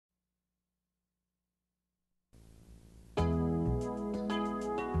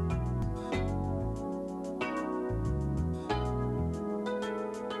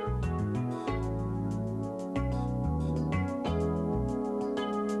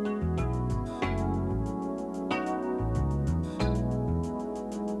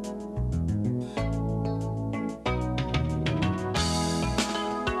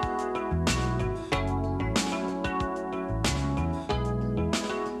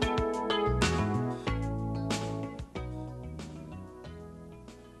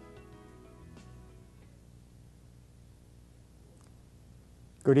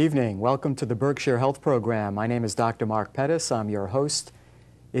Good evening. Welcome to the Berkshire Health Program. My name is Dr. Mark Pettus. I'm your host.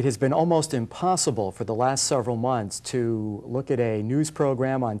 It has been almost impossible for the last several months to look at a news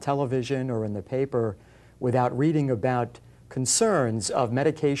program on television or in the paper without reading about concerns of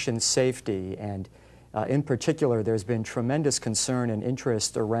medication safety. And in particular, there's been tremendous concern and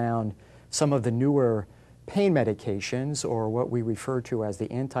interest around some of the newer pain medications, or what we refer to as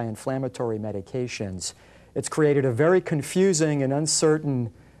the anti-inflammatory medications. It's created a very confusing and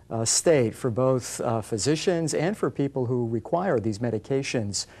uncertain state for both physicians and for people who require these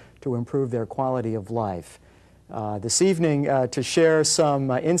medications to improve their quality of life. This evening, to share some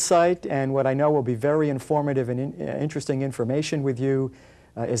insight and what I know will be very informative and interesting information with you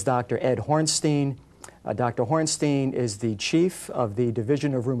is Dr. Ed Hornstein. Dr. Hornstein is the chief of the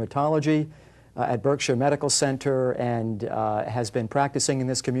Division of Rheumatology at Berkshire Medical Center and has been practicing in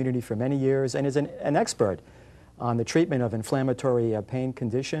this community for many years and is an expert on the treatment of inflammatory pain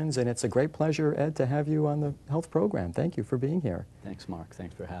conditions. And it's a great pleasure, Ed, to have you on the health program. Thank you for being here. Thanks, Mark.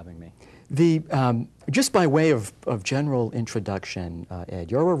 Thanks for having me. Just by way of general introduction, Ed,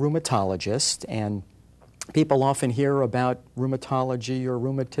 you're a rheumatologist, and people often hear about rheumatology or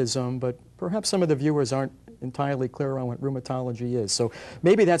rheumatism, but perhaps some of the viewers aren't entirely clear on what rheumatology is. So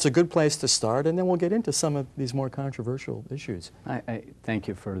maybe that's a good place to start, and then we'll get into some of these more controversial issues. I thank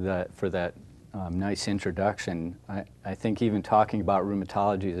you for that nice introduction. I think even talking about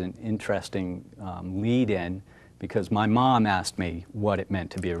rheumatology is an interesting lead-in, because my mom asked me what it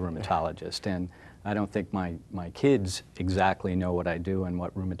meant to be a rheumatologist, and I don't think my kids exactly know what I do and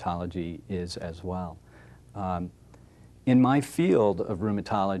what rheumatology is as well. In my field of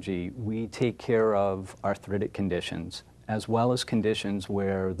rheumatology, we take care of arthritic conditions as well as conditions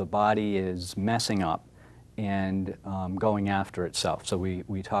where the body is messing up and going after itself. So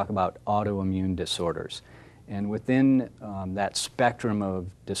we talk about autoimmune disorders. And within that spectrum of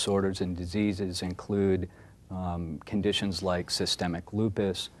disorders and diseases include conditions like systemic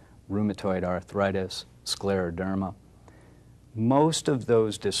lupus, rheumatoid arthritis, scleroderma. Most of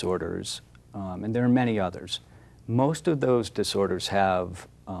those disorders, and there are many others, most of those disorders have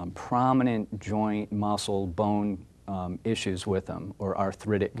prominent joint, muscle, bone issues with them, or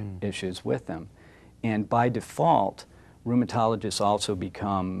arthritic issues with them. And by default, rheumatologists also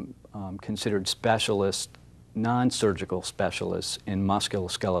become considered specialists, non-surgical specialists in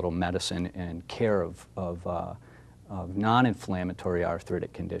musculoskeletal medicine and care of non-inflammatory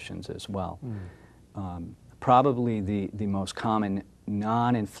arthritic conditions as well. Probably the most common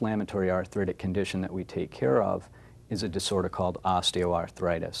non-inflammatory arthritic condition that we take care of is a disorder called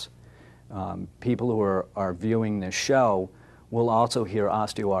osteoarthritis. People who are viewing this show will also hear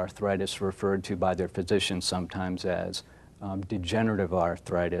osteoarthritis referred to by their physicians sometimes as degenerative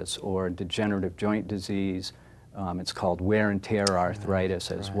arthritis or degenerative joint disease. It's called wear and tear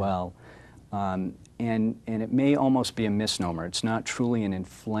arthritis as well. And it may almost be a misnomer. It's not truly an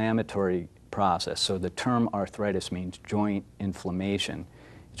inflammatory process. So the term arthritis means joint inflammation.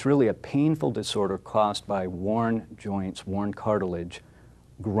 It's really a painful disorder caused by worn joints, worn cartilage,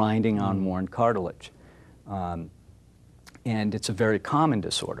 grinding on worn cartilage. And it's a very common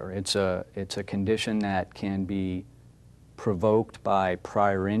disorder. It's a condition that can be provoked by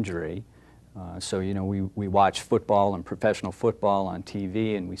prior injury. So, you know, we watch football and professional football on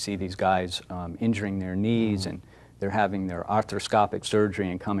TV, and we see these guys injuring their knees, and they're having their arthroscopic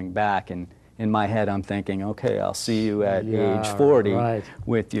surgery and coming back. And in my head, I'm thinking, okay, I'll see you at age 40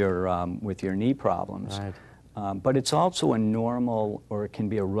 with your knee problems. But it's also a normal, or it can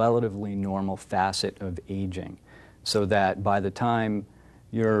be a relatively normal facet of aging, so that by the time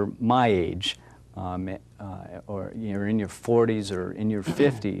you're my age, or you're in your 40s or in your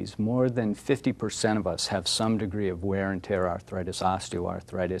 50s, more than 50% of us have some degree of wear and tear arthritis,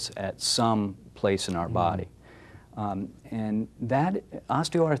 osteoarthritis, at some place in our body. And that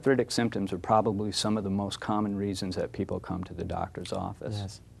osteoarthritic symptoms are probably some of the most common reasons that people come to the doctor's office.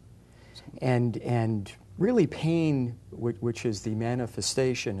 Yes. And really pain, which is the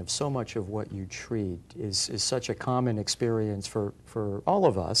manifestation of so much of what you treat, is such a common experience for all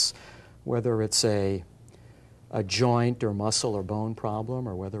of us, whether it's a joint or muscle or bone problem,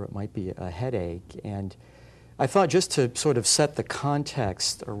 or whether it might be a headache. And I thought, just to sort of set the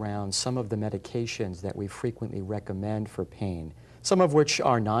context around some of the medications that we frequently recommend for pain, some of which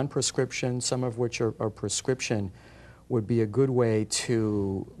are non-prescription, some of which are prescription, would be a good way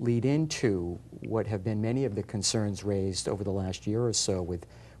to lead into what have been many of the concerns raised over the last year or so with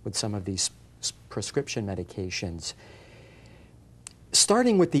some of these prescription medications.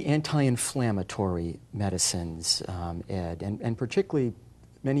 Starting with the anti-inflammatory medicines, Ed, and particularly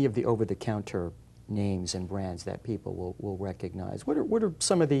many of the over-the-counter names and brands that people will recognize? What are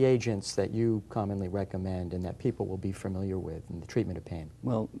some of the agents that you commonly recommend and that people will be familiar with in the treatment of pain?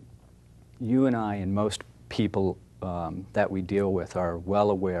 Well, you and I and most people that we deal with are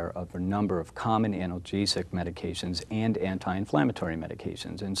well aware of a number of common analgesic medications and anti-inflammatory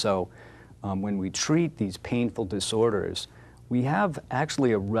medications. And so when we treat these painful disorders, we have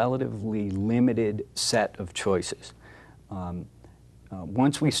actually a relatively limited set of choices.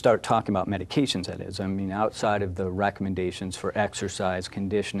 Once we start talking about medications, that is, I mean, outside of the recommendations for exercise,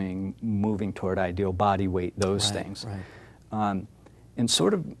 conditioning, moving toward ideal body weight, those things. Right. And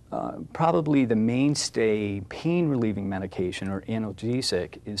sort of probably the mainstay pain-relieving medication or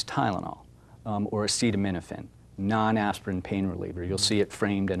analgesic is Tylenol or acetaminophen, non-aspirin pain reliever. You'll see it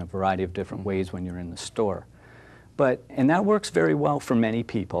framed in a variety of different ways when you're in the store. And that works very well for many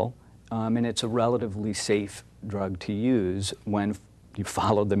people, and it's a relatively safe drug to use when you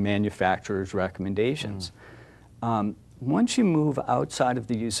follow the manufacturer's recommendations. Once you move outside of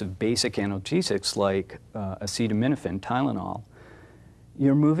the use of basic analgesics like acetaminophen, Tylenol,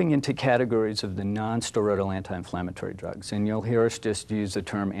 you're moving into categories of the non-steroidal anti-inflammatory drugs. And you'll hear us just use the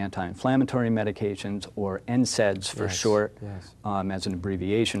term anti-inflammatory medications, or NSAIDs for short, as an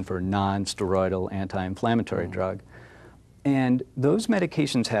abbreviation for non-steroidal anti-inflammatory drug. And those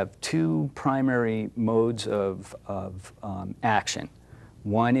medications have two primary modes of action.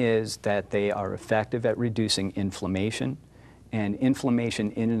 One is that they are effective at reducing inflammation, and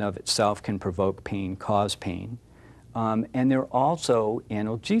inflammation in and of itself can provoke pain, cause pain. And they're also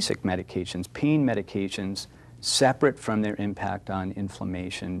analgesic medications, pain medications, separate from their impact on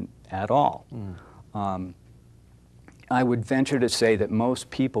inflammation at all. I would venture to say that most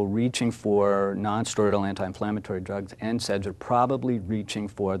people reaching for non-steroidal anti-inflammatory drugs, NSAIDs, are probably reaching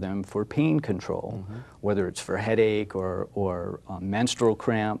for them for pain control, whether it's for headache or menstrual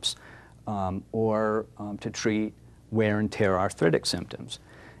cramps, or to treat wear and tear arthritic symptoms.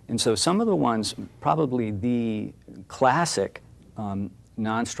 And so some of the ones, probably the classic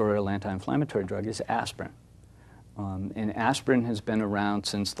non-steroidal anti-inflammatory drug is aspirin. And aspirin has been around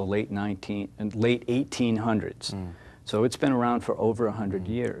since the late 1800s. So it's been around for over 100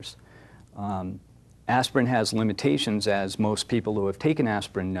 years. Aspirin has limitations, as most people who have taken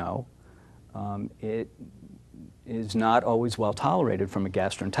aspirin know. It is not always well tolerated from a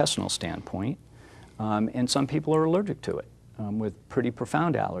gastrointestinal standpoint, and some people are allergic to it with pretty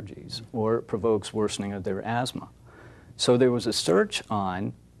profound allergies, or it provokes worsening of their asthma. So there was a search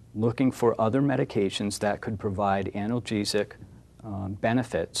on looking for other medications that could provide analgesic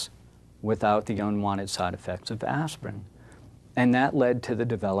benefits without the unwanted side effects of aspirin. And that led to the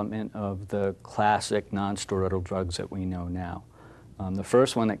development of the classic non-steroidal drugs that we know now. The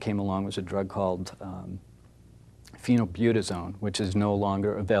first one that came along was a drug called phenylbutazone, which is no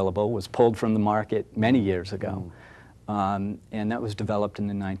longer available, was pulled from the market many years ago. And that was developed in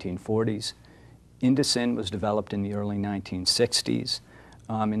the 1940s. Indocin was developed in the early 1960s.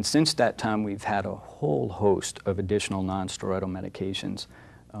 And since that time, we've had a whole host of additional non-steroidal medications,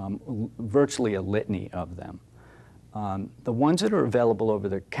 virtually a litany of them. The ones that are available over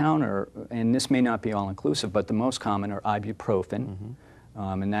the counter, and this may not be all-inclusive, but the most common are ibuprofen,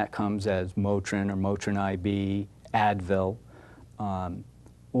 and that comes as Motrin or Motrin IB, Advil,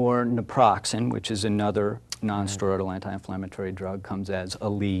 or naproxen, which is another non-steroidal anti-inflammatory drug, comes as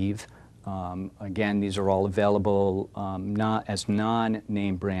Aleve. Again, these are all available not as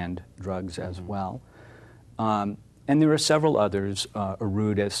non-name brand drugs as well. And there are several others,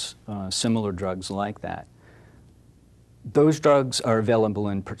 Arudis, similar drugs like that. Those drugs are available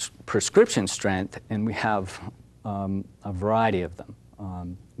in prescription strength, and we have a variety of them.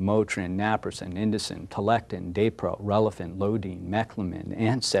 Motrin, naproxen, Indocin, Talectin, Dapro, Relafin, Lodine, Meclamin,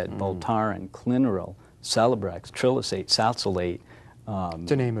 Ansed, Voltaren, Clinaril, Celebrex, Trilosate, Salsalate,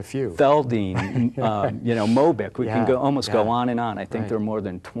 to name a few. Feldine, Mobic. We can almost go on and on. I think there are more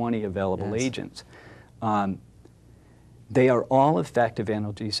than 20 available agents. They are all effective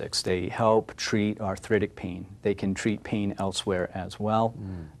analgesics. They help treat arthritic pain. They can treat pain elsewhere as well.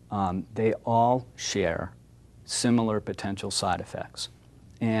 They all share similar potential side effects.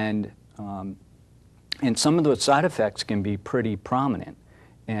 And some of those side effects can be pretty prominent.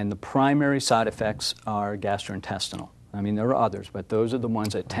 And the primary side effects are gastrointestinal. I mean, there are others, but those are the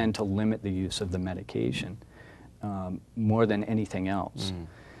ones that tend to limit the use of the medication more than anything else.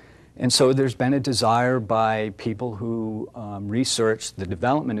 And so there's been a desire by people who research the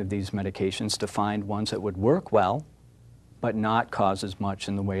development of these medications to find ones that would work well, but not cause as much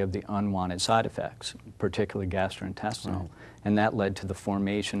in the way of the unwanted side effects, particularly gastrointestinal. And that led to the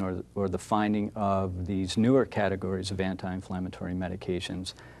formation or the finding of these newer categories of anti-inflammatory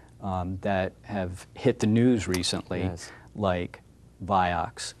medications that have hit the news recently, Yes. like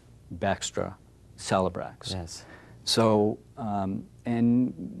Vioxx, Bextra, Celebrex. Yes. So,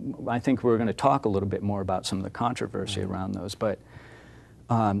 and I think we're going to talk a little bit more about some of the controversy around those, but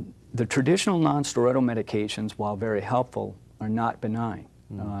the traditional nonsteroidal medications, while very helpful, are not benign.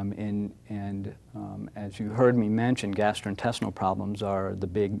 As you heard me mention, gastrointestinal problems are the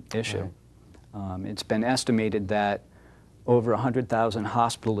big issue. Right. It's been estimated that over 100,000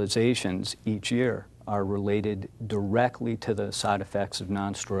 hospitalizations each year are related directly to the side effects of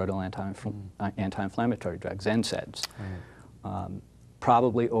nonsteroidal anti-inflammatory drugs, NSAIDs. Right.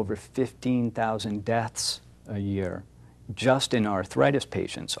 Probably over 15,000 deaths a year just in arthritis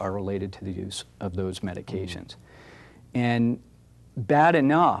patients are related to the use of those medications. And bad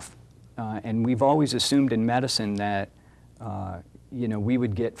enough, and we've always assumed in medicine that you know, we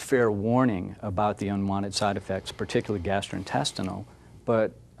would get fair warning about the unwanted side effects, particularly gastrointestinal,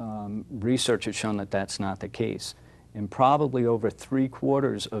 but research has shown that that's not the case. And probably over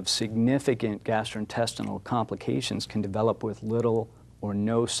 3/4 of significant gastrointestinal complications can develop with little or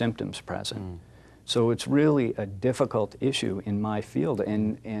no symptoms present. So it's really a difficult issue in my field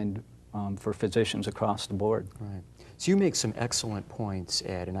and for physicians across the board. Right. So you make some excellent points,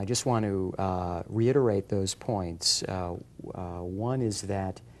 Ed, and I just want to reiterate those points. One is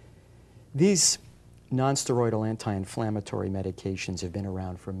that these nonsteroidal anti-inflammatory medications have been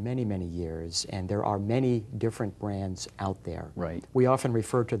around for many, many years, and there are many different brands out there. Right. We often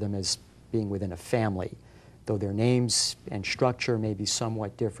refer to them as being within a family. Though their names and structure may be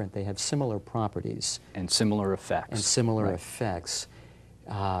somewhat different, they have similar properties. And similar effects. And similar effects.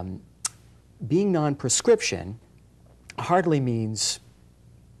 Being non-prescription hardly means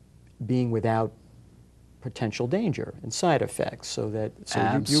being without potential danger and side effects. So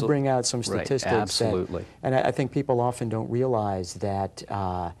you bring out some statistics. Right. Absolutely. And I think people often don't realize that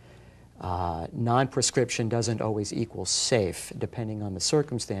non-prescription doesn't always equal safe. Depending on the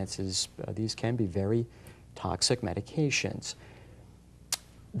circumstances, these can be very toxic medications.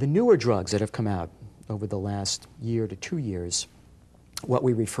 The newer drugs that have come out over the last year to 2 years, what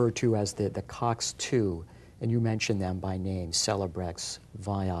we refer to as the COX-2, and you mentioned them by name, Celebrex,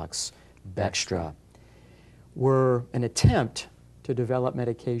 Vioxx, Bextra, were an attempt to develop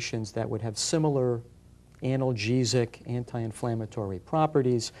medications that would have similar analgesic, anti-inflammatory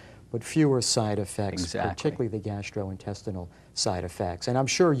properties, but fewer side effects, particularly the gastrointestinal side effects. And I'm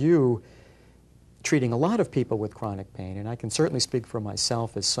sure you, treating a lot of people with chronic pain, and I can certainly speak for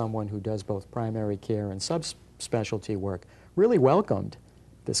myself as someone who does both primary care and subspecialty work, really welcomed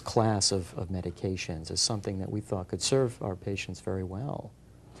this class of medications as something that we thought could serve our patients very well.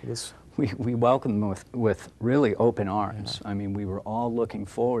 So we welcomed them with really open arms. Yeah. I mean, we were all looking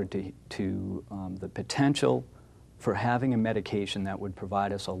forward to the potential for having a medication that would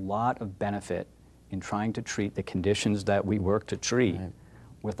provide us a lot of benefit in trying to treat the conditions that we work to treat. Right.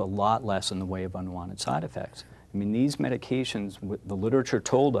 With a lot less in the way of unwanted side effects. I mean, these medications, the literature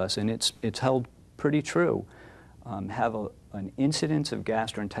told us, and it's held pretty true, have an incidence of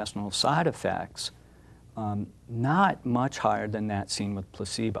gastrointestinal side effects not much higher than that seen with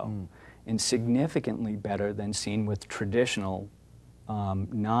placebo, and significantly better than seen with traditional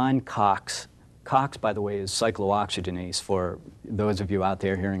non-COX. COX, by the way, is cyclooxygenase for those of you out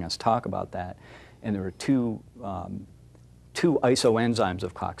there hearing us talk about that. And there are two isoenzymes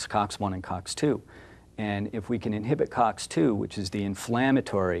of COX, COX-1 and COX-2. And if we can inhibit COX-2, which is the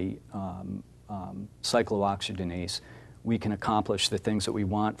inflammatory cyclooxygenase, we can accomplish the things that we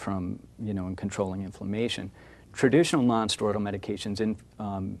want from, in controlling inflammation. Traditional nonsteroidal medications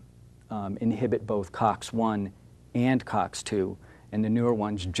inhibit both COX-1 and COX-2, and the newer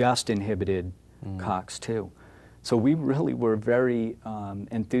ones just inhibited COX-2. So we really were very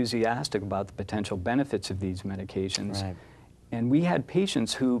enthusiastic about the potential benefits of these medications. Right. And we had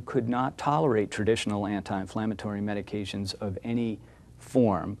patients who could not tolerate traditional anti-inflammatory medications of any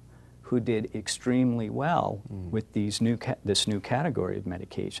form who did extremely well with this new category of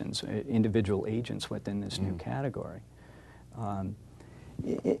medications, individual agents within this new category.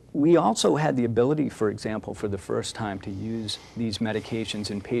 We also had the ability, for example, for the first time to use these medications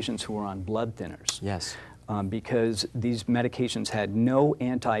in patients who were on blood thinners. Yes. Because these medications had no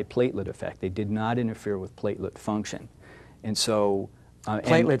anti-platelet effect. They did not interfere with platelet function. And so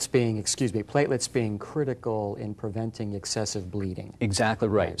platelets being critical in preventing excessive bleeding. Exactly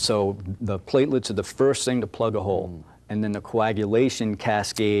right. So the platelets are the first thing to plug a hole, and then the coagulation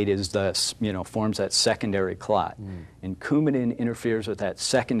cascade is forms that secondary clot. And Coumadin interferes with that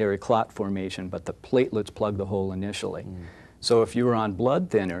secondary clot formation, but the platelets plug the hole initially. So if you were on blood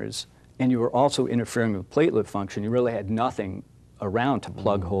thinners and you were also interfering with platelet function, you really had nothing around to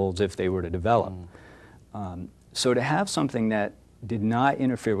plug holes if they were to develop. So to have something that did not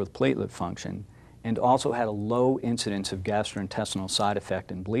interfere with platelet function and also had a low incidence of gastrointestinal side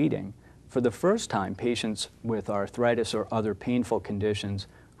effect and bleeding, for the first time, patients with arthritis or other painful conditions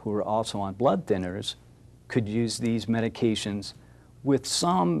who were also on blood thinners could use these medications with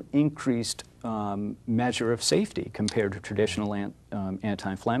some increased measure of safety compared to traditional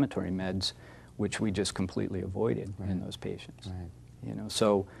anti-inflammatory meds, which we just completely avoided in those patients. You know,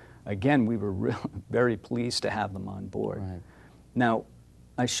 so again, we were very pleased to have them on board. Now,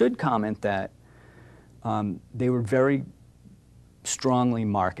 I should comment that they were very strongly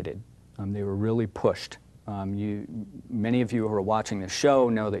marketed. They were really pushed. Many of you who are watching the show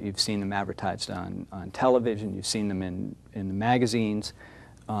know that you've seen them advertised on television, you've seen them in the magazines,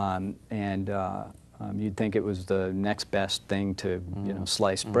 and you'd think it was the next best thing to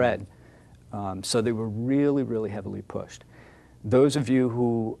sliced bread. So they were really, really heavily pushed. Those of you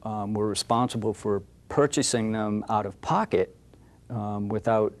who were responsible for purchasing them out of pocket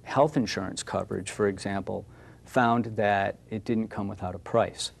without health insurance coverage, for example, found that it didn't come without a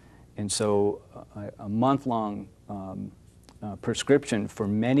price. And so a month-long prescription for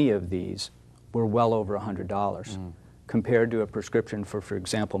many of these were well over $100 compared to a prescription for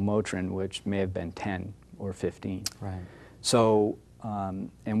example, Motrin, which may have been 10 or 15. So,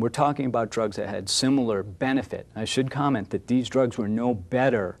 and we're talking about drugs that had similar benefit. I should comment that these drugs were no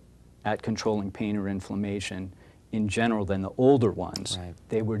better at controlling pain or inflammation in general than the older ones.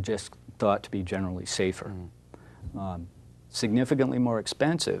 They were just thought to be generally safer. Significantly more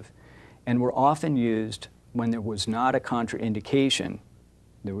expensive, and were often used when there was not a contraindication.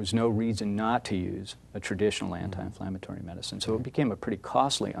 There was no reason not to use a traditional anti-inflammatory medicine. So it became a pretty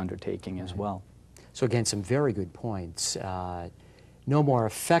costly undertaking as well. So again, some very good points. No more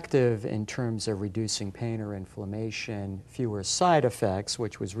effective in terms of reducing pain or inflammation, fewer side effects,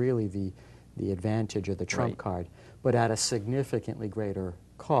 which was really the advantage of the trump card, but at a significantly greater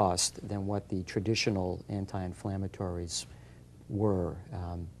cost than what the traditional anti-inflammatories were.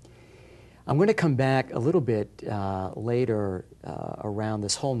 I'm going to come back a little bit later around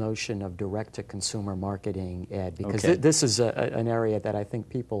this whole notion of direct-to-consumer marketing, Ed, because this is an area that I think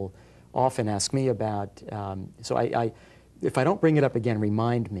people often ask me about. So if I don't bring it up again,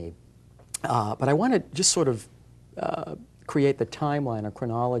 remind me. But I want to just sort of create the timeline or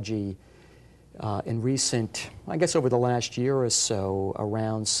chronology in recent, I guess over the last year or so,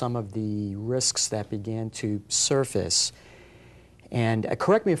 around some of the risks that began to surface. And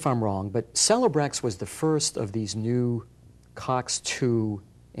correct me if I'm wrong, but Celebrex was the first of these new COX-2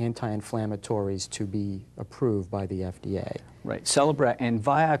 anti-inflammatories to be approved by the FDA. Right. Celebrex and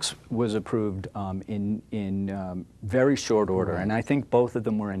Vioxx was approved in very short order, and I think both of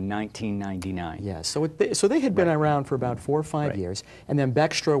them were in 1999. Yes. So they had been around for about 4 or 5 years, and then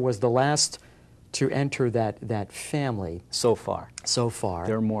Berkshire was the last to enter that family. So far. So far.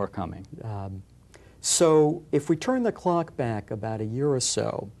 There are more coming. So if we turn the clock back about a year or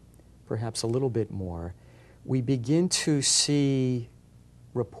so, perhaps a little bit more, we begin to see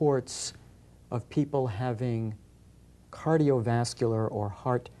reports of people having cardiovascular or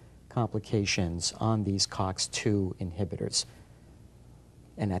heart complications on these COX-2 inhibitors.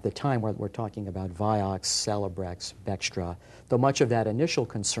 And at the time, we're talking about Vioxx, Celebrex, Berkshire, though much of that initial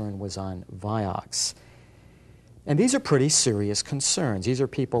concern was on Vioxx. And these are pretty serious concerns. These are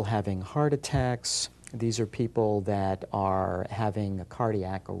people having heart attacks. These are people that are having a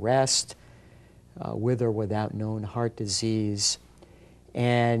cardiac arrest with or without known heart disease.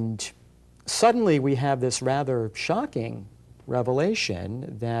 And suddenly we have this rather shocking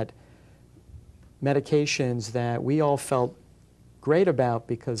revelation that medications that we all felt great about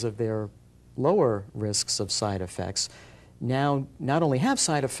because of their lower risks of side effects now not only have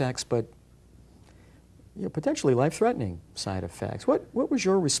side effects, but potentially life-threatening side effects. What was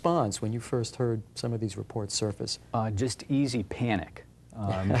your response when you first heard some of these reports surface? Just easy panic.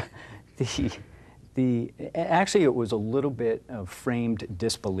 Actually, it was a little bit of framed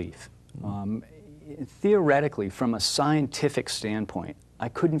disbelief. Theoretically, from a scientific standpoint, I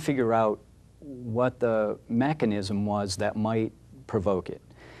couldn't figure out what the mechanism was that might provoke it.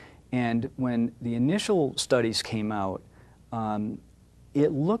 And when the initial studies came out,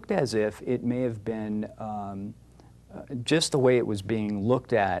 it looked as if it may have been just the way it was being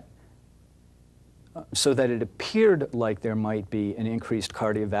looked at, so that it appeared like there might be an increased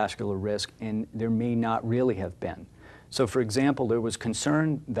cardiovascular risk, and there may not really have been. So, for example, there was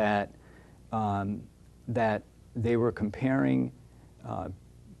concern that that they were comparing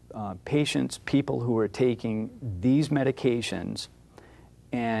people who were taking these medications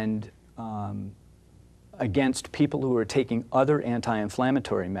and against people who are taking other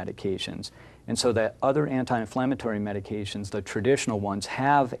anti-inflammatory medications. And so that other anti-inflammatory medications, the traditional ones,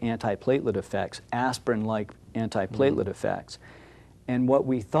 have antiplatelet effects, aspirin-like antiplatelet effects. And what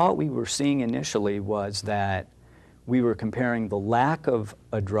we thought we were seeing initially was that we were comparing the lack of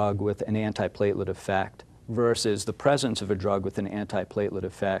a drug with an antiplatelet effect versus the presence of a drug with an antiplatelet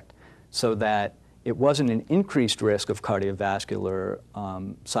effect, so that it wasn't an increased risk of cardiovascular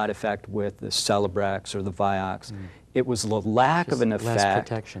side effect with the Celebrex or the Vioxx. It was the lack of an effect less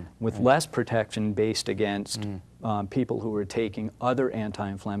protection, with less protection based against people who were taking other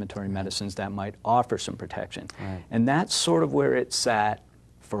anti-inflammatory medicines that might offer some protection. And that's sort of where it sat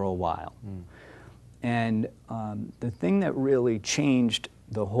for a while. And the thing that really changed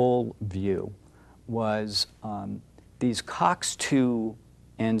the whole view was these COX-2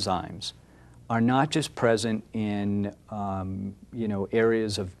 enzymes are not just present in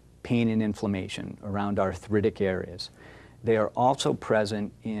areas of pain and inflammation around arthritic areas. They are also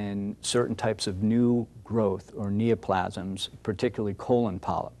present in certain types of new growth or neoplasms, particularly colon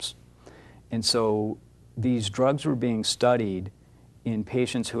polyps. And so these drugs were being studied in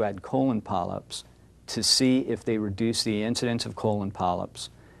patients who had colon polyps to see if they reduce the incidence of colon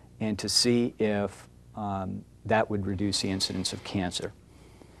polyps and to see if that would reduce the incidence of cancer.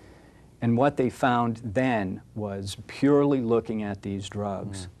 And what they found then was, purely looking at these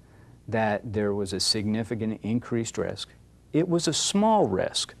drugs, that there was a significant increased risk. It was a small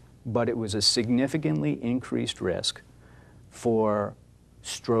risk, but it was a significantly increased risk for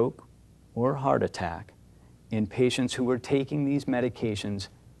stroke or heart attack in patients who were taking these medications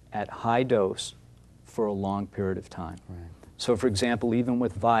at high dose for a long period of time. So for example, even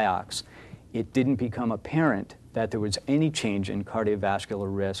with Vioxx, it didn't become apparent that there was any change in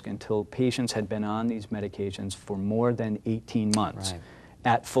cardiovascular risk until patients had been on these medications for more than 18 months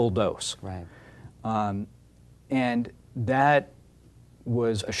at full dose. And that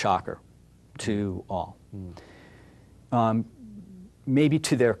was a shocker to all. Maybe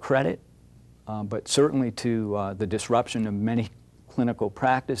to their credit, but certainly to the disruption of many clinical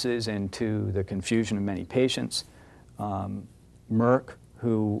practices and to the confusion of many patients. Merck,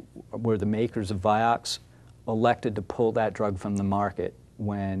 who were the makers of Vioxx, elected to pull that drug from the market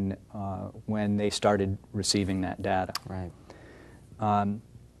when they started receiving that data.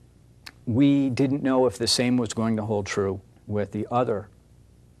 We didn't know if the same was going to hold true with the other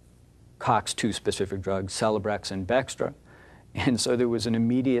COX-2 specific drugs, Celebrex and Bextra. And so there was an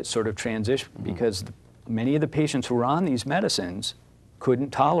immediate sort of transition because many of the patients who were on these medicines couldn't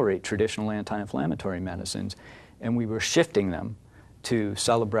tolerate traditional anti-inflammatory medicines, and we were shifting them to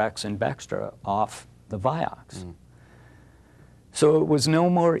Celebrex and Bextra off the Vioxx. So it was no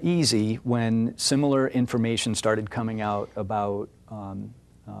more easy when similar information started coming out about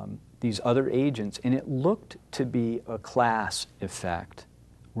these other agents, and it looked to be a class effect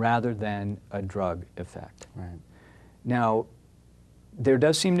rather than a drug effect. Now, there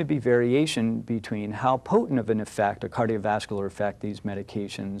does seem to be variation between how potent of an effect, a cardiovascular effect, these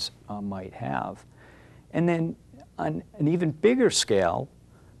medications might have. And then on an even bigger scale,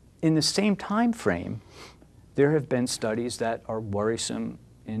 in the same time frame, there have been studies that are worrisome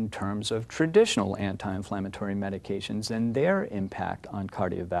in terms of traditional anti-inflammatory medications and their impact on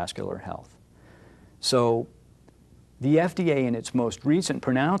cardiovascular health. So the FDA, in its most recent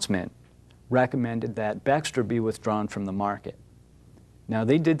pronouncement, recommended that Bextra be withdrawn from the market. Now,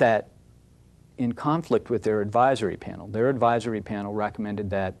 they did that in conflict with their advisory panel. Their advisory panel recommended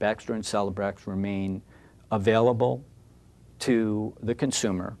that Bextra and Celebrex remain available to the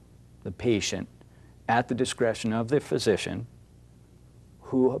consumer, the patient, at the discretion of the physician,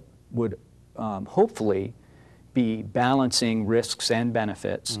 who would hopefully be balancing risks and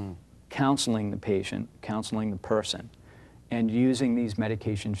benefits, counseling the patient, counseling the person, and using these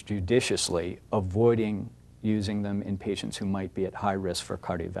medications judiciously, avoiding using them in patients who might be at high risk for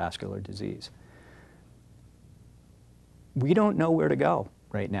cardiovascular disease. We don't know where to go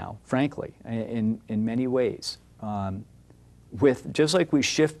right now, frankly, in many ways. Just like we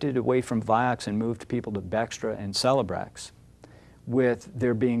shifted away from Vioxx and moved people to Bextra and Celebrex, with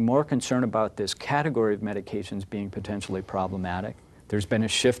there being more concern about this category of medications being potentially problematic, there's been a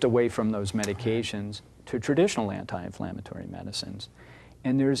shift away from those medications to traditional anti-inflammatory medicines.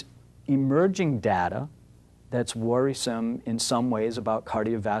 And there's emerging data that's worrisome in some ways about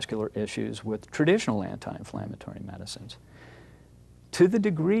cardiovascular issues with traditional anti-inflammatory medicines. To the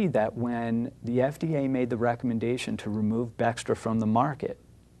degree that when the FDA made the recommendation to remove Bextra from the market,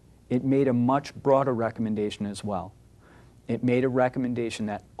 it made a much broader recommendation as well. it made a recommendation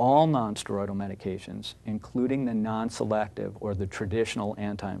that all nonsteroidal medications, including the non-selective or the traditional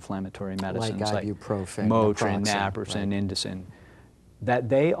anti-inflammatory medicines like ibuprofen, Motrin, naproxen, naproxen, Indocin, that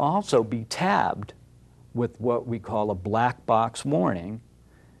they also be tabbed with what we call a black box warning,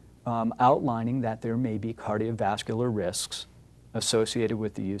 outlining that there may be cardiovascular risks associated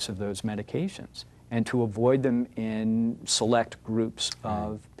with the use of those medications, and to avoid them in select groups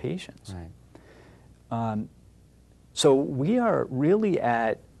of patients. Right. So we are really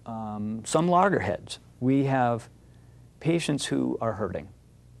at some loggerheads. We have patients who are hurting,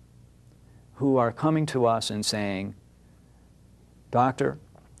 who are coming to us and saying, "Doctor,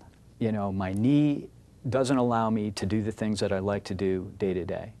 you know, my knee doesn't allow me to do the things that I like to do day to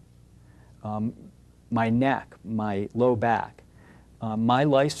day. My neck, my low back, my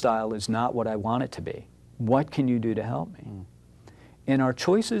lifestyle is not what I want it to be. What can you do to help me?" And our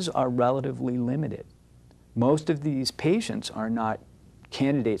choices are relatively limited. Most of these patients are not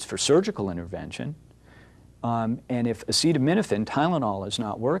candidates for surgical intervention. And if acetaminophen, Tylenol, is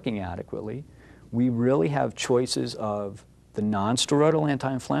not working adequately, we really have choices of the nonsteroidal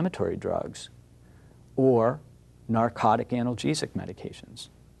anti-inflammatory drugs or narcotic analgesic medications,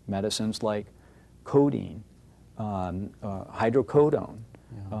 medicines like codeine, hydrocodone,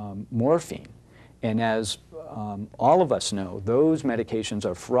 morphine. And as all of us know, those medications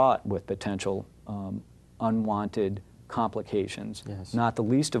are fraught with potential unwanted complications, not the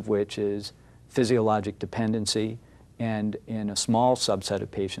least of which is physiologic dependency, and in a small subset of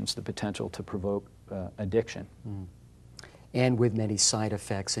patients, the potential to provoke addiction. And with many side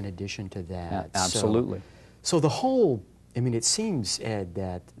effects in addition to that. Absolutely. So the whole, I mean, it seems, Ed,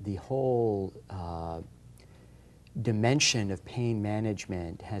 that the whole dimension of pain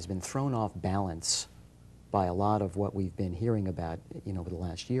management has been thrown off balance by a lot of what we've been hearing about, you know, over the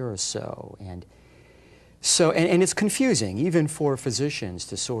last year or so. And it's confusing, even for physicians,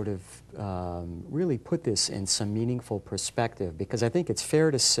 to sort of really put this in some meaningful perspective, because I think it's fair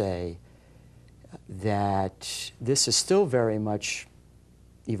to say that this is still very much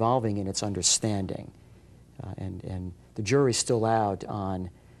evolving in its understanding. And the jury's still out on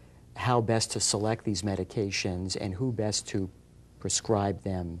how best to select these medications and who best to prescribe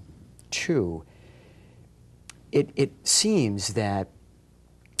them to. It seems that,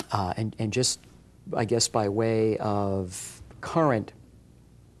 and just, I guess, by way of current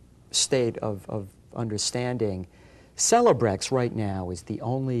state of understanding, Celebrex right now is the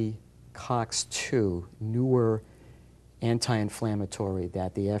only COX-2 newer anti-inflammatory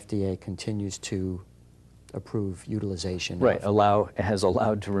that the FDA continues to approve utilization Right, of. has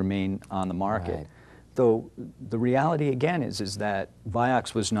allowed to remain on the market. Right. Though the reality again is that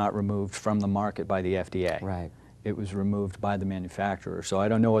Vioxx was not removed from the market by the FDA. Right. It was removed by the manufacturer. So I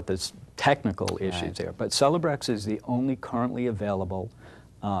don't know what the technical issues are, but Celebrex is the only currently available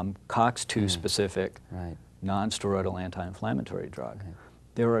COX-2 specific non-steroidal anti-inflammatory drug. Right.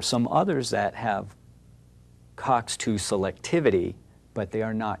 There are some others that have COX-2 selectivity, but they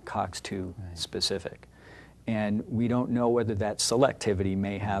are not COX-2 specific. And we don't know whether that selectivity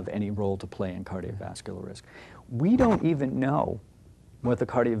may have any role to play in cardiovascular risk. We don't even know what the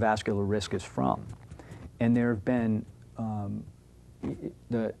cardiovascular risk is from. And there have been,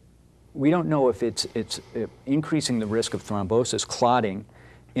 we don't know if it's increasing the risk of thrombosis, clotting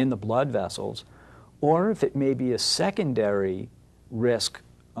in the blood vessels, or if it may be a secondary risk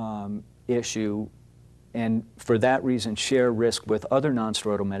issue, and for that reason share risk with other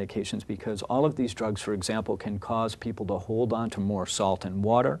nonsteroidal medications, because all of these drugs, for example, can cause people to hold on to more salt and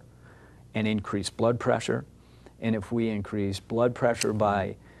water and increase blood pressure. And if we increase blood pressure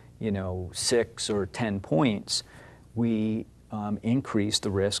by 6 or 10 points, we increase the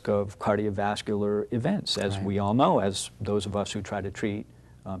risk of cardiovascular events, as we all know, as those of us who try to treat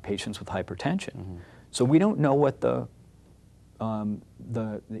patients with hypertension. So we don't know what the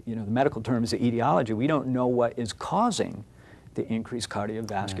medical term is the etiology. We don't know what is causing the increased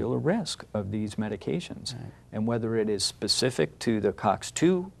cardiovascular risk of these medications, and whether it is specific to the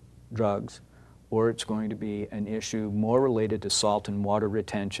COX-2 drugs, or it's going to be an issue more related to salt and water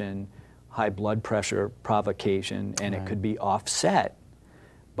retention, high blood pressure provocation, and it could be offset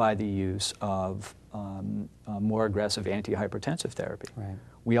by the use of more aggressive antihypertensive therapy.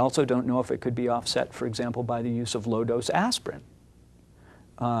 We also don't know if it could be offset, for example, by the use of low-dose aspirin.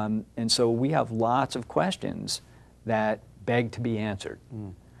 And so we have lots of questions that beg to be answered.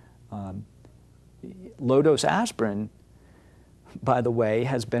 Low-dose aspirin, by the way,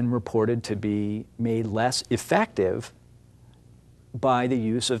 has been reported to be made less effective by the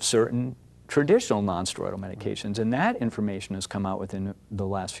use of certain traditional nonsteroidal medications, and that information has come out within the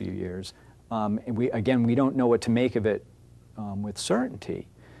last few years. And we don't know what to make of it with certainty,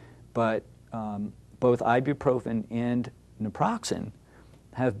 but both ibuprofen and naproxen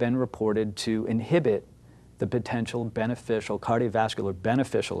have been reported to inhibit the potential beneficial, cardiovascular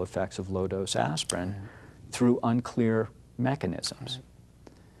beneficial effects of low-dose aspirin through unclear mechanisms.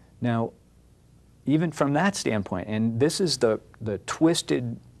 Now, even from that standpoint, and this is the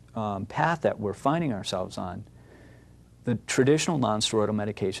twisted path that we're finding ourselves on, the traditional nonsteroidal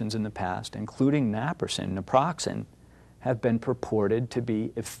medications in the past, including naproxen, have been purported to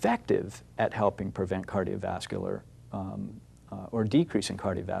be effective at helping prevent cardiovascular or decreasing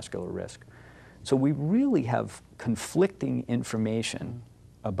cardiovascular risk. So we really have conflicting information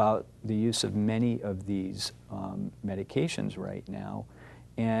about the use of many of these medications right now,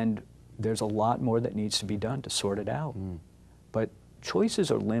 and there's a lot more that needs to be done to sort it out. But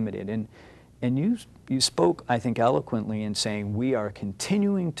choices are limited, and you spoke, I think, eloquently in saying we are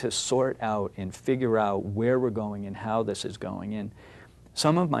continuing to sort out and figure out where we're going and how this is going. And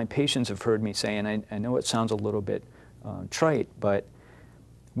some of my patients have heard me say, and I know it sounds a little bit trite, but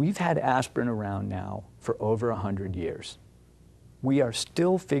we've had aspirin around now for over 100 years. We are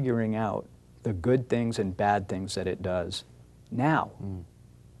still figuring out the good things and bad things that it does now,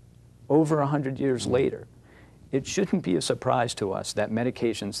 over 100 years later. It shouldn't be a surprise to us that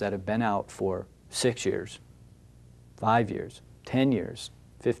medications that have been out for 6 years, 5 years, 10 years,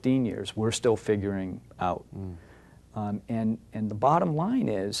 15 years, we're still figuring out. And the bottom line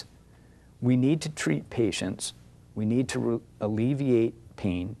is we need to treat patients, we need to alleviate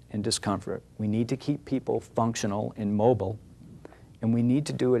pain and discomfort, we need to keep people functional and mobile, and we need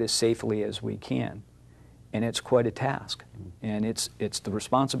to do it as safely as we can. And it's quite a task. And it's the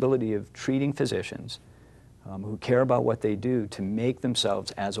responsibility of treating physicians who care about what they do to make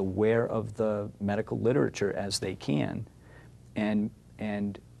themselves as aware of the medical literature as they can, and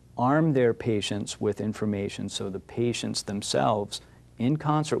arm their patients with information so the patients themselves, in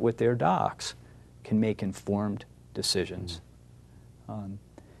concert with their docs, can make informed decisions.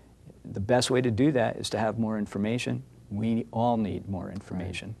 The best way to do that is to have more information. We all need more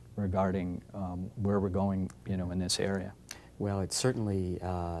information regarding where we're going, in this area. Well, it certainly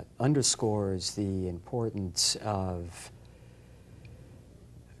underscores the importance of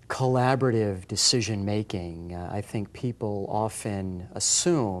collaborative decision-making. I think people often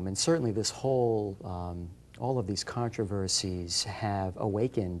assume, and certainly this whole, all of these controversies have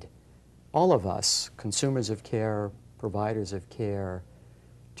awakened all of us, consumers of care, providers of care,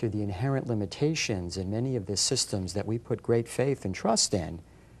 to the inherent limitations in many of the systems that we put great faith and trust in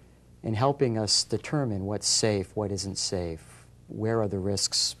helping us determine what's safe, what isn't safe, where are the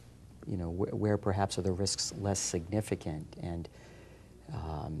risks, where perhaps are the risks less significant. And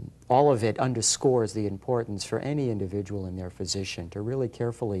all of it underscores the importance for any individual and their physician to really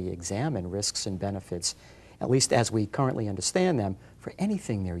carefully examine risks and benefits, at least as we currently understand them, for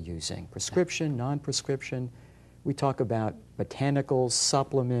anything they're using, prescription, non-prescription. We talk about botanicals,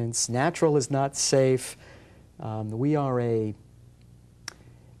 supplements, natural is not safe. We are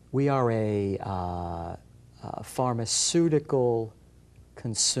a pharmaceutical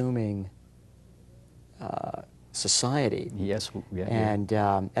consuming society. Yes. Yeah, and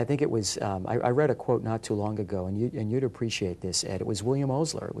I think it was, I read a quote not too long ago, and you'd appreciate this, Ed. It was William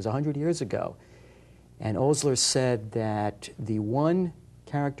Osler. It was 100 years ago. And Osler said that the one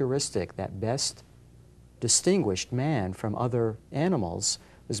characteristic that best distinguished man from other animals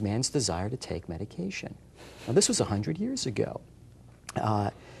was man's desire to take medication. Now, this was 100 years ago.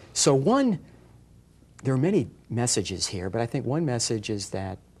 So there are many messages here, but I think one message is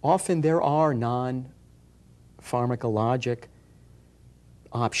that often there are non-pharmacologic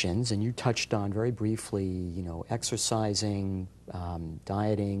options, and you touched on very briefly, exercising,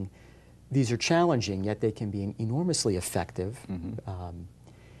 dieting. These are challenging, yet they can be enormously effective.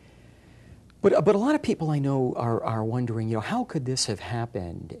 But a lot of people I know are wondering, how could this have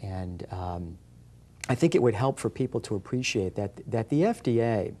happened? And I think it would help for people to appreciate that the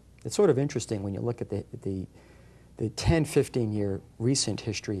FDA, it's sort of interesting when you look at the 10, 15-year recent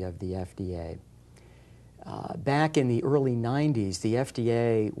history of the FDA. Back in the early 90s, the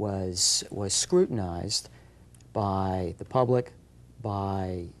FDA was scrutinized by the public,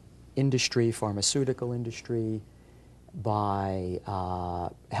 by industry, pharmaceutical industry, by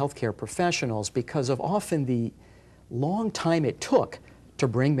healthcare professionals because of often the long time it took to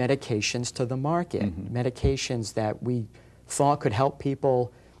bring medications to the market, medications that we thought could help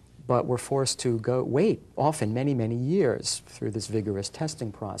people, but were forced to wait often many, many years through this vigorous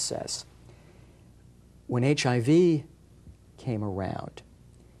testing process. When HIV came around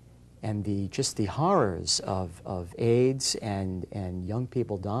and just the horrors of AIDS and young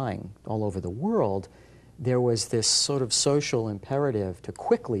people dying all over the world, there was this sort of social imperative to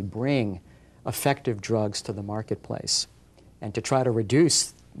quickly bring effective drugs to the marketplace and to try to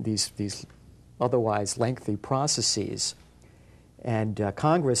reduce these otherwise lengthy processes. And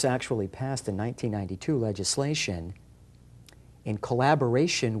Congress actually passed in 1992 legislation in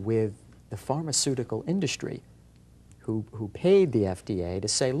collaboration with the pharmaceutical industry who paid the FDA to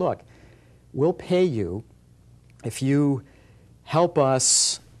say, look, we'll pay you if you help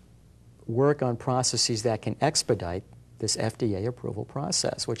us work on processes that can expedite this FDA approval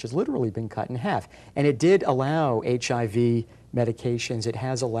process, which has literally been cut in half. And it did allow HIV medications. It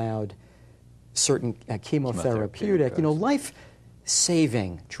has allowed certain chemotherapeutic,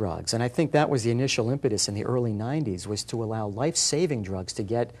 life-saving drugs. And I think that was the initial impetus in the early 90s, was to allow life-saving drugs to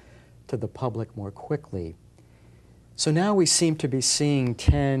get to the public more quickly. So now we seem to be seeing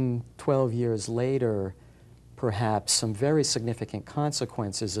 10, 12 years later, perhaps, some very significant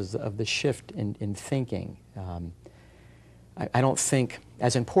consequences of the shift in thinking. I don't think,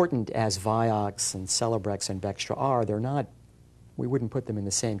 as important as Vioxx and Celebrex and Bextra are, they're not, we wouldn't put them in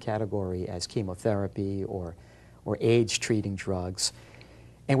the same category as chemotherapy or AIDS-treating drugs.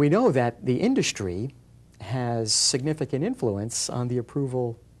 And we know that the industry has significant influence on the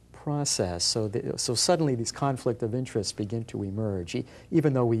approval process. So suddenly these conflict of interest begin to emerge,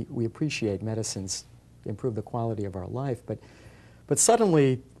 even though we appreciate medicines improve the quality of our life. But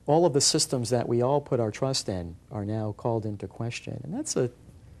suddenly all of the systems that we all put our trust in are now called into question. And it's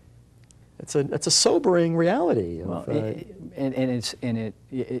a sobering reality. Well,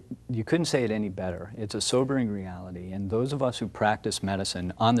 you couldn't say it any better. It's a sobering reality. And those of us who practice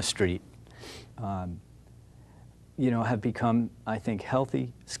medicine on the street, have become, I think,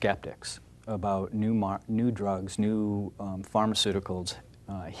 healthy skeptics about new drugs, new pharmaceuticals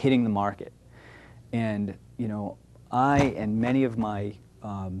hitting the market. And, I and many of my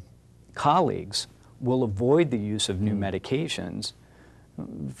colleagues will avoid the use of new medications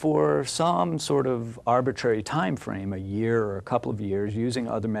for some sort of arbitrary time frame, a year or a couple of years, using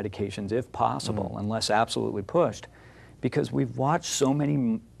other medications if possible, unless absolutely pushed, because we've watched so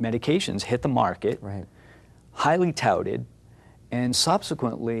many medications hit the market, right, highly touted, and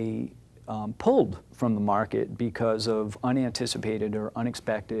subsequently pulled from the market because of unanticipated or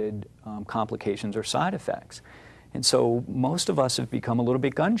unexpected complications or side effects. And so most of us have become a little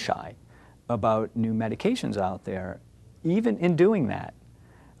bit gun-shy about new medications out there. Even in doing that,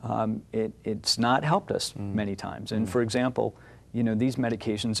 it's not helped us many times. And for example, these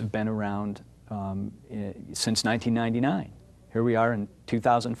medications have been around since 1999. Here we are in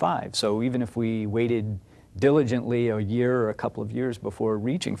 2005. So even if we waited diligently a year or a couple of years before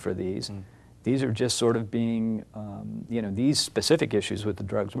reaching for these, these are just sort of being, these specific issues with the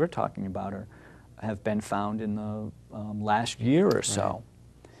drugs we're talking about have been found in the last year or so.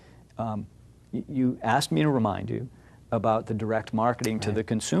 Right. You asked me to remind you about the direct marketing to the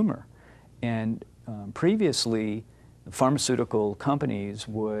consumer. And previously, pharmaceutical companies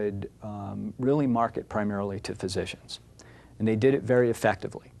would really market primarily to physicians. And they did it very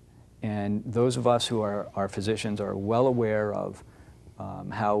effectively. And those of us who are physicians are well aware of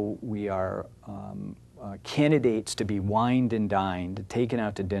how we are candidates to be wined and dined, taken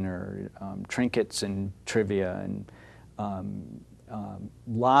out to dinner, trinkets and trivia, and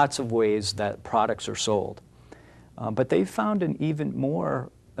lots of ways that products are sold. But they found an even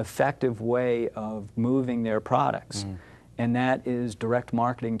more effective way of moving their products, and that is direct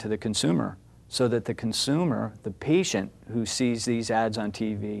marketing to the consumer, so that the consumer, the patient who sees these ads on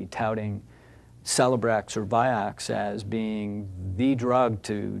TV touting Celebrex or Vioxx as being the drug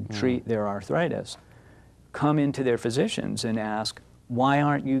to treat their arthritis, come into their physicians and ask, why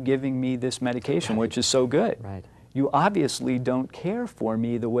aren't you giving me this medication, which is so good? Right. You obviously don't care for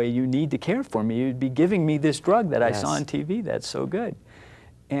me the way you need to care for me. You'd be giving me this drug that I saw on TV that's so good.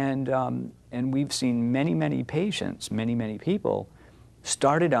 And we've seen many, many patients, many people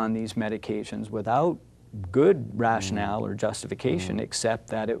started on these medications without good rationale or justification, except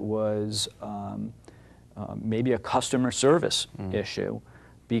that it was maybe a customer service issue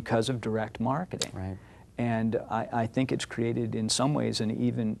because of direct marketing. Right. And I think it's created in some ways an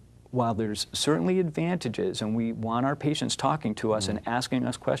even, while there's certainly advantages and we want our patients talking to us and asking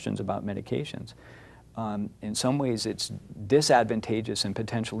us questions about medications, in some ways it's disadvantageous and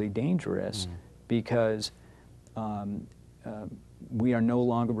potentially dangerous because we are no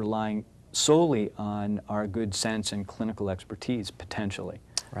longer relying solely on our good sense and clinical expertise, potentially.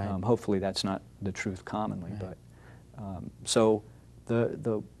 Right. Hopefully that's not the truth commonly. Right. But so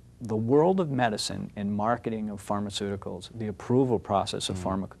the world of medicine and marketing of pharmaceuticals, the approval process of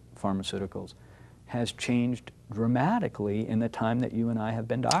pharmaceuticals, has changed dramatically in the time that you and I have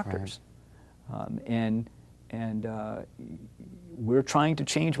been doctors. and we're trying to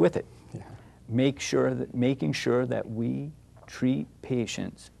change with it. Yeah. Making sure that we treat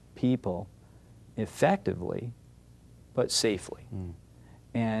people effectively, but safely.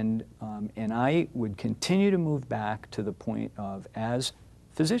 And I would continue to move back to the point of, as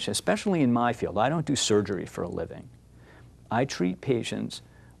physician, especially in my field, I don't do surgery for a living. I treat patients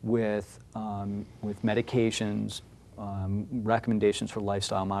with medications, recommendations for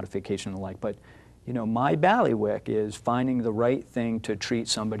lifestyle modification and the like. But you know, my bailiwick is finding the right thing to treat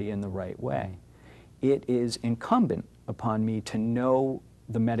somebody in the right way. It is incumbent upon me to know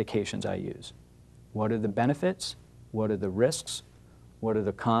the medications I use. What are the benefits? What are the risks? What are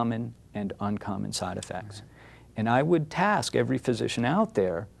the common and uncommon side effects? And I would task every physician out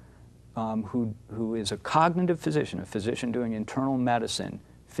there who is a cognitive physician, a physician doing internal medicine,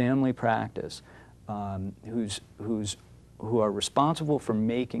 family practice, who are responsible for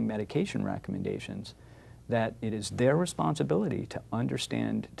making medication recommendations, that it is their responsibility to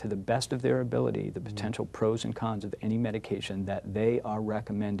understand to the best of their ability the potential pros and cons of any medication that they are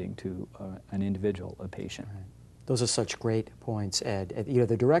recommending to an individual, a patient. Right. Those are such great points, Ed. You know,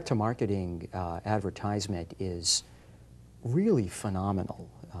 the direct-to-marketing advertisement is really phenomenal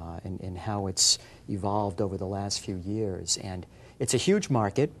in how it's evolved over the last few years. And it's a huge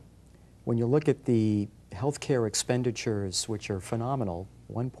market. When you look at the healthcare expenditures, which are phenomenal,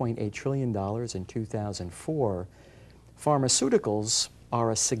 $1.8 trillion in 2004, pharmaceuticals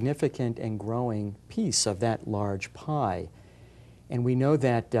are a significant and growing piece of that large pie. And we know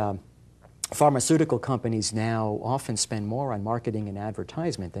that pharmaceutical companies now often spend more on marketing and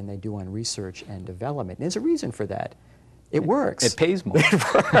advertisement than they do on research and development. And there's a reason for that. It works. It pays more.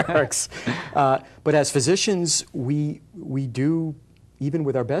 It works. But as physicians, we do, even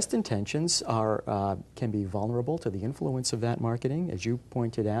with our best intentions, can be vulnerable to the influence of that marketing, as you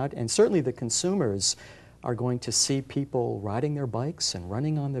pointed out. And certainly the consumers are going to see people riding their bikes and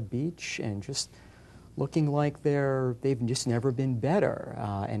running on the beach and just looking like they've just never been better,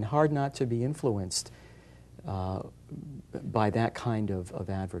 and hard not to be influenced by that kind of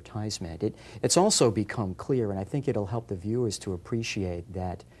advertisement. It's also become clear, and I think it'll help the viewers to appreciate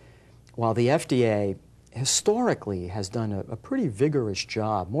that while the FDA historically has done a pretty vigorous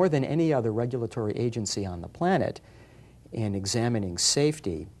job, more than any other regulatory agency on the planet, in examining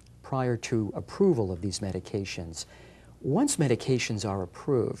safety prior to approval of these medications, once medications are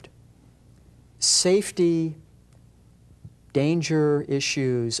approved, safety, danger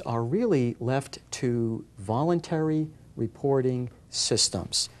issues are really left to voluntary reporting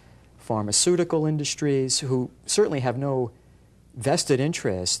systems. Pharmaceutical industries, who certainly have no vested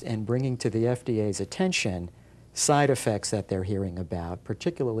interest in bringing to the FDA's attention side effects that they're hearing about,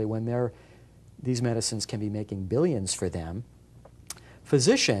 particularly when these medicines can be making billions for them.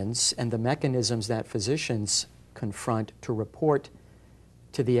 Physicians and the mechanisms that physicians confront to report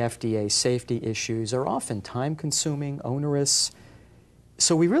to the FDA safety issues are often time-consuming, onerous.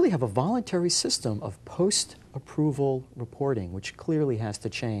 So we really have a voluntary system of post-approval reporting, which clearly has to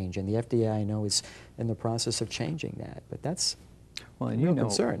change. And the FDA, I know, is in the process of changing that. But that's a real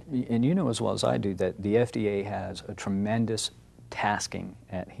concern. And you know as well as I do that the FDA has a tremendous tasking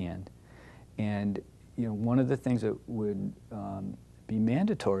at hand. And you know, one of the things that would be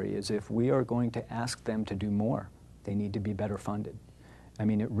mandatory is if we are going to ask them to do more, they need to be better funded. I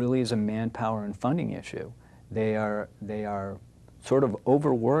mean, it really is a manpower and funding issue. They are sort of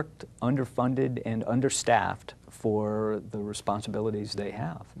overworked, underfunded, and understaffed for the responsibilities they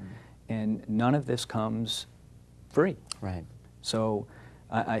have. And none of this comes free. Right. So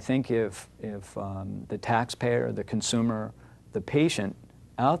I think if the taxpayer, the consumer, the patient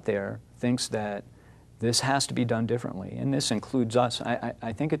out there thinks that this has to be done differently, and this includes us,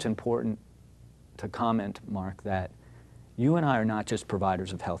 I think it's important to comment, Mark, that you and I are not just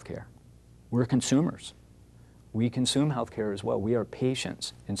providers of health care. We're consumers. We consume health care as well. We are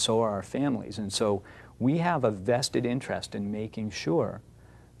patients, and so are our families. And so we have a vested interest in making sure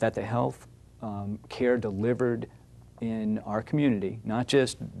that the health care delivered in our community, not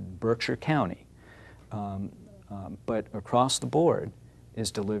just Berkshire County, but across the board,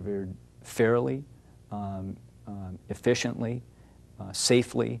 is delivered fairly, efficiently,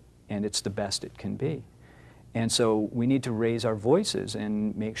 safely, and it's the best it can be. And so we need to raise our voices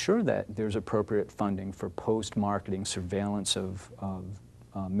and make sure that there's appropriate funding for post-marketing surveillance of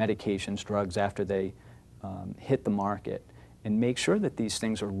medications, drugs after they hit the market, and make sure that these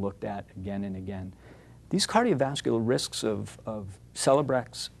things are looked at again and again. These cardiovascular risks of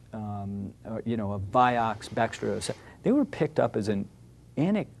Celebrex, of Vioxx, Bextra, they were picked up as an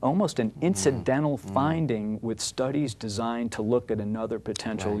almost an incidental finding with studies designed to look at another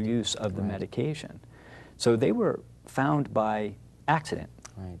potential Right. use of the Right. medication. So they were found by accident.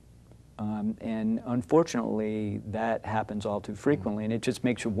 Right. And unfortunately, that happens all too frequently, and it just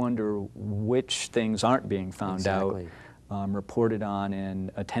makes you wonder which things aren't being found Exactly. out, reported on,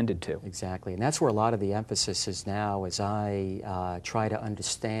 and attended to. Exactly, and that's where a lot of the emphasis is now as I try to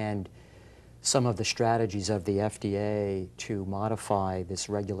understand some of the strategies of the FDA to modify this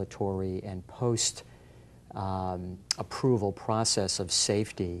regulatory and post-approval process of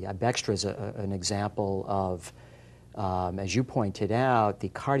safety. Berkshire is an example of, as you pointed out, the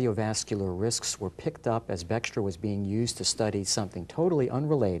cardiovascular risks were picked up as Berkshire was being used to study something totally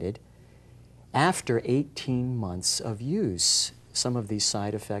unrelated. After 18 months of use, some of these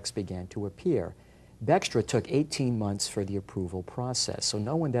side effects began to appear. Berkshire took 18 months for the approval process, so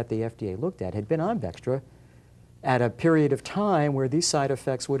no one that the FDA looked at had been on Berkshire at a period of time where these side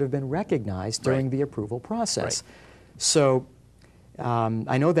effects would have been recognized during the approval process. Right. So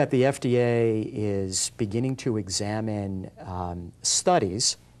I know that the FDA is beginning to examine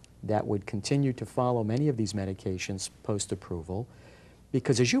studies that would continue to follow many of these medications post-approval,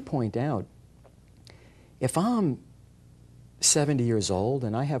 because as you point out, if I'm 70 years old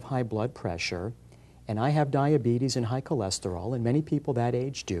and I have high blood pressure and I have diabetes and high cholesterol, and many people that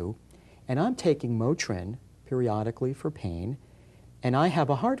age do, and I'm taking Motrin periodically for pain, and I have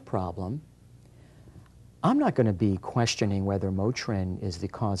a heart problem, I'm not going to be questioning whether Motrin is the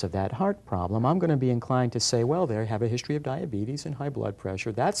cause of that heart problem. I'm going to be inclined to say, well, they have a history of diabetes and high blood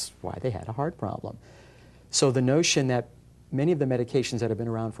pressure. That's why they had a heart problem. So the notion that many of the medications that have been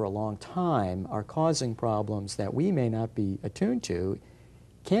around for a long time are causing problems that we may not be attuned to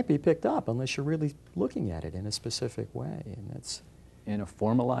can't be picked up unless you're really looking at it in a specific way. And that's in a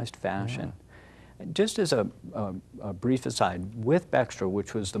formalized fashion. Yeah. Just as a brief aside, with Berkshire,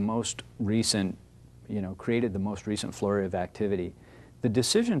 which was the most recent, created the most recent flurry of activity, the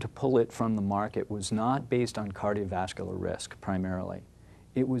decision to pull it from the market was not based on cardiovascular risk primarily.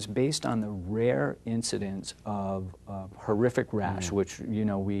 It was based on the rare incidence of horrific rash, which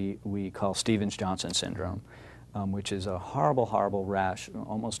we call Stevens-Johnson syndrome, which is a horrible, horrible rash,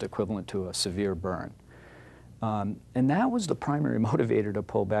 almost equivalent to a severe burn. And that was the primary motivator to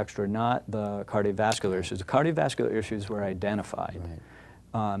pull Berkshire, not the cardiovascular issues. The cardiovascular issues were identified.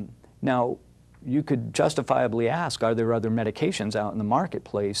 right. Now, you could justifiably ask, are there other medications out in the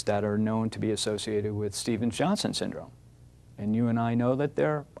marketplace that are known to be associated with Stevens-Johnson syndrome? And you and I know that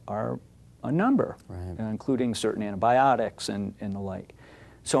there are a number, Right. Including certain antibiotics and the like.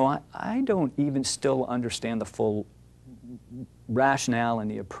 So I don't even still understand the full rationale and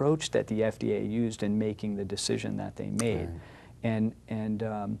the approach that the FDA used in making the decision that they made. Right.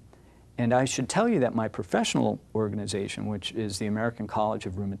 And I should tell you that my professional organization, which is the American College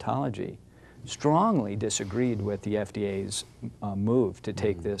of Rheumatology, strongly disagreed with the FDA's move to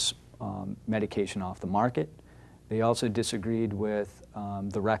take this medication off the market. They also disagreed with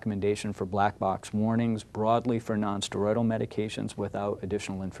the recommendation for black box warnings broadly for nonsteroidal medications without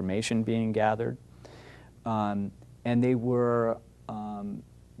additional information being gathered. And they were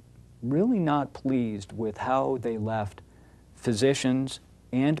really not pleased with how they left physicians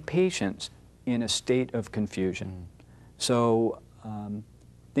and patients in a state of confusion. So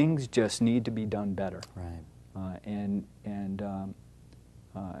things just need to be done better. Right. And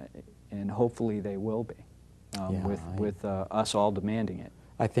hopefully they will be. With us all demanding it.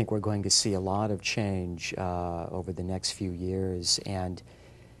 I think we're going to see a lot of change over the next few years, and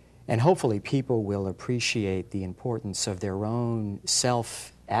hopefully people will appreciate the importance of their own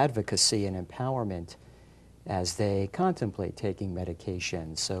self-advocacy and empowerment as they contemplate taking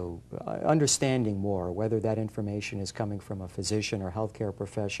medication. So understanding more, whether that information is coming from a physician or healthcare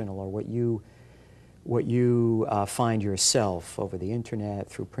professional or what you find yourself over the internet,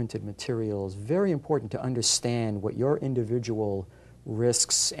 through printed materials, very important to understand what your individual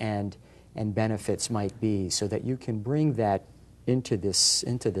risks and benefits might be so that you can bring that into this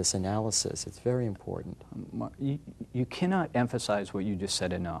analysis. It's very important. You cannot emphasize what you just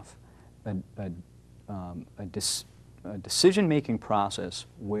said enough. A decision-making process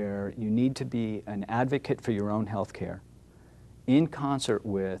where you need to be an advocate for your own health care in concert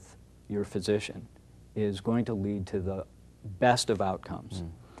with your physician is going to lead to the best of outcomes.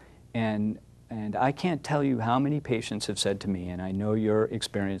 And I can't tell you how many patients have said to me, and I know your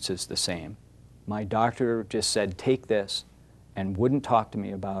experience is the same, my doctor just said, take this, and wouldn't talk to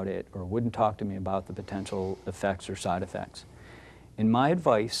me about it or wouldn't talk to me about the potential effects or side effects. And my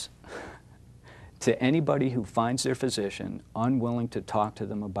advice to anybody who finds their physician unwilling to talk to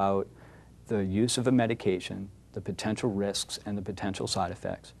them about the use of a medication the potential risks and the potential side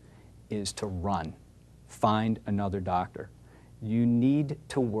effects, is to run. Find another doctor. You need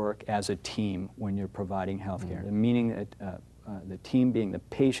to work as a team when you're providing health care, meaning that the team being the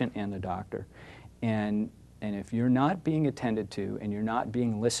patient and the doctor. And if you're not being attended to and you're not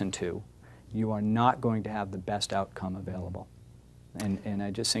being listened to, you are not going to have the best outcome available. And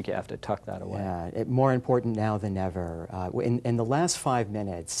I just think you have to tuck that away. Yeah, more important now than ever. In the last 5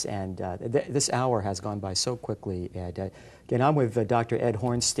 minutes, and this hour has gone by so quickly, Ed. Again, I'm with Dr. Ed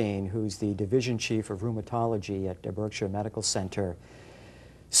Hornstein, who's the Division Chief of Rheumatology at the Berkshire Medical Center.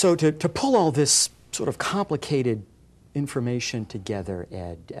 So to pull all this sort of complicated information together,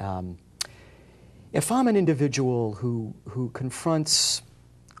 Ed, if I'm an individual who confronts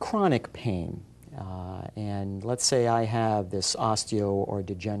chronic pain, and let's say I have this osteo or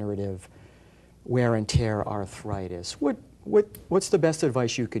degenerative wear and tear arthritis, what's the best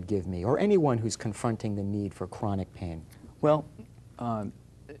advice you could give me, or anyone who's confronting the need for chronic pain? Well,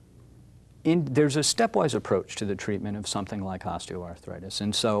 there's a stepwise approach to the treatment of something like osteoarthritis.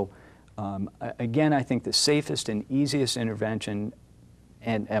 And so, again, I think the safest and easiest intervention,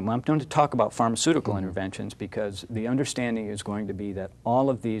 and I'm going to talk about pharmaceutical interventions because the understanding is going to be that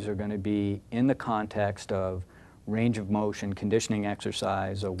all of these are going to be in the context of range of motion, conditioning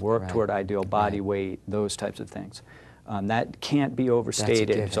exercise, a work toward ideal body weight, those types of things. That can't be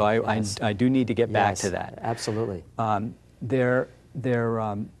overstated, so I do need to get back to that. Absolutely. So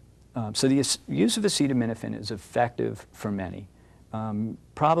the use of acetaminophen is effective for many.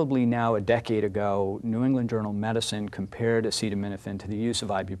 Probably now a decade ago, New England Journal of Medicine compared acetaminophen to the use of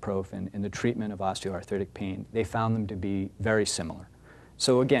ibuprofen in the treatment of osteoarthritic pain. They found them to be very similar.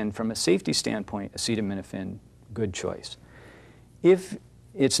 So again, from a safety standpoint, acetaminophen, good choice. If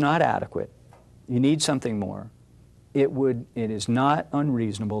it's not adequate, you need something more, it is not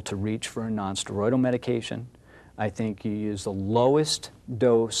unreasonable to reach for a nonsteroidal medication. I think you use the lowest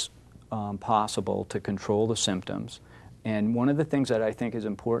dose possible to control the symptoms. And one of the things that I think is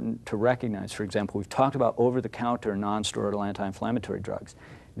important to recognize, for example, we've talked about over-the-counter non-steroidal anti-inflammatory drugs.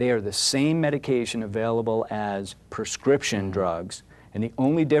 They are the same medication available as prescription drugs, and the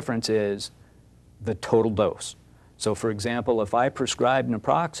only difference is the total dose. So for example, if I prescribe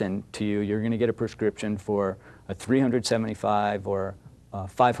naproxen to you, you're going to get a prescription for a 375 or a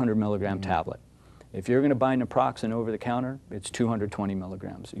 500 milligram tablet. If you're going to buy naproxen over the counter, it's 220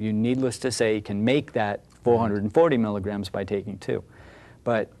 milligrams. You, needless to say, can make that 440 milligrams by taking 2.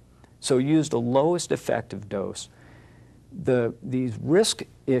 But so use the lowest effective dose. These risk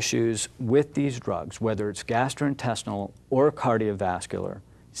issues with these drugs, whether it's gastrointestinal or cardiovascular,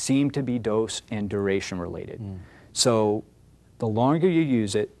 seem to be dose and duration related. So the longer you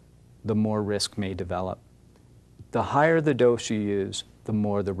use it, the more risk may develop. The higher the dose you use, the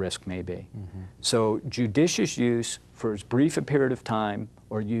more the risk may be. So judicious use for as brief a period of time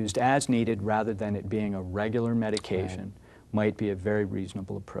or used as needed rather than it being a regular medication might be a very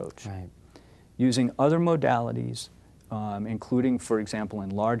reasonable approach. Using other modalities, including, for example, in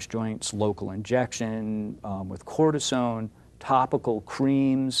large joints, local injection with cortisone, topical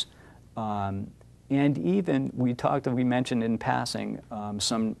creams, and even we mentioned in passing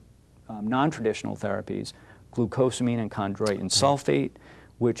some non-traditional therapies, glucosamine and chondroitin sulfate,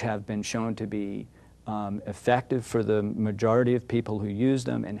 which have been shown to be effective for the majority of people who use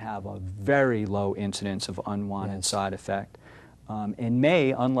them and have a very low incidence of unwanted side effect. And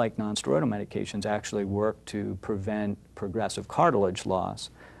may, unlike nonsteroidal medications, actually work to prevent progressive cartilage loss,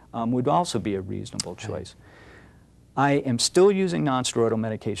 would also be a reasonable choice. I am still using nonsteroidal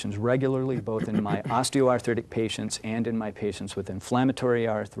medications regularly, both in my osteoarthritic patients and in my patients with inflammatory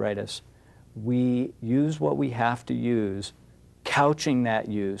arthritis. We use what we have to use, couching that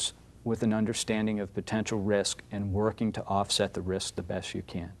use with an understanding of potential risk and working to offset the risk the best you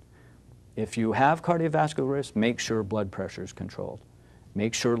can. If you have cardiovascular risk, make sure blood pressure is controlled.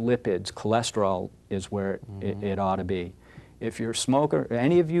 Make sure lipids, cholesterol is where it ought to be. If you're a smoker,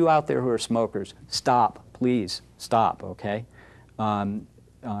 any of you out there who are smokers, stop, please stop, okay?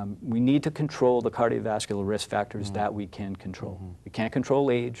 We need to control the cardiovascular risk factors that we can control. We can't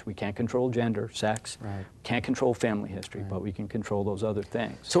control age, we can't control gender, sex, can't control family history, but we can control those other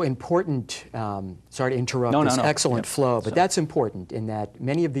things. So important, sorry to interrupt this excellent flow, but that's important in that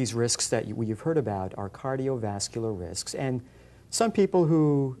many of these risks that you've heard about are cardiovascular risks, and some people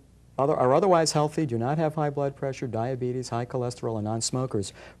who are otherwise healthy, do not have high blood pressure, diabetes, high cholesterol, and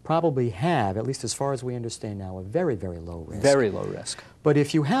non-smokers probably have, at least as far as we understand now, a very, very low risk. Very low risk. But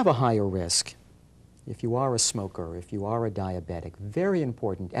if you have a higher risk, if you are a smoker, if you are a diabetic, very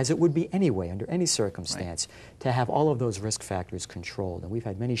important, as it would be anyway under any circumstance, to have all of those risk factors controlled. And we've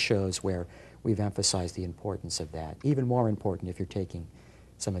had many shows where we've emphasized the importance of that. Even more important if you're taking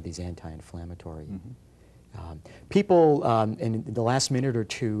some of these anti-inflammatory. People, in the last minute or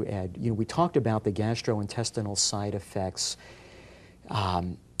two, Ed, we talked about the gastrointestinal side effects.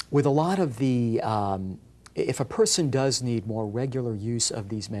 With a lot of the, if a person does need more regular use of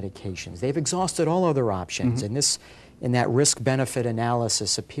these medications, they've exhausted all other options, and that risk-benefit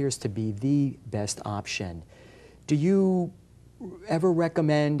analysis appears to be the best option. Do you ever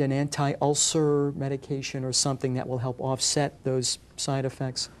recommend an anti-ulcer medication or something that will help offset those side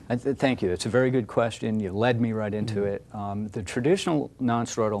effects? Thank you. It's a very good question. You led me right into it. The traditional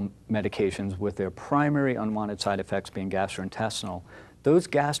nonsteroidal medications, with their primary unwanted side effects being gastrointestinal, those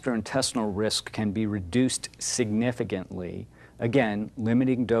gastrointestinal risks can be reduced significantly. Again,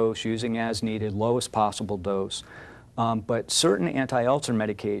 limiting dose, using as needed, lowest possible dose. But certain anti-ulcer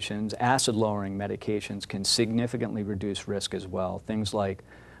medications, acid-lowering medications, can significantly reduce risk as well. Things like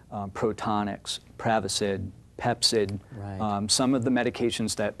Protonix, Pravicid, Pepcid, some of the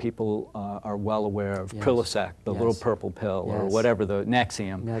medications that people are well aware of, Prilosec, the little purple pill, or whatever, the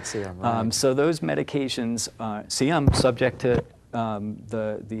Nexium. Nexium, right. So those medications, see, I'm subject to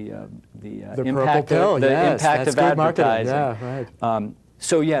the impact of advertising. Yeah, right.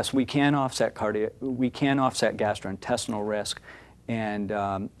 So yes, we can offset gastrointestinal risk, and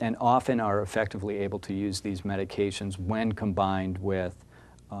often are effectively able to use these medications when combined with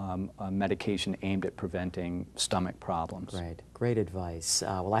a medication aimed at preventing stomach problems. Right, great advice.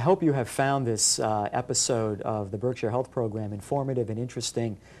 Well, I hope you have found this episode of the Berkshire Health Program informative and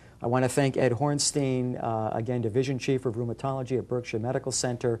interesting. I want to thank Ed Hornstein, again, Division Chief of Rheumatology at Berkshire Medical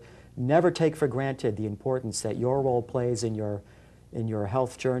Center. Never take for granted the importance that your role plays in your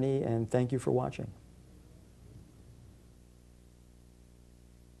health journey, and thank you for watching.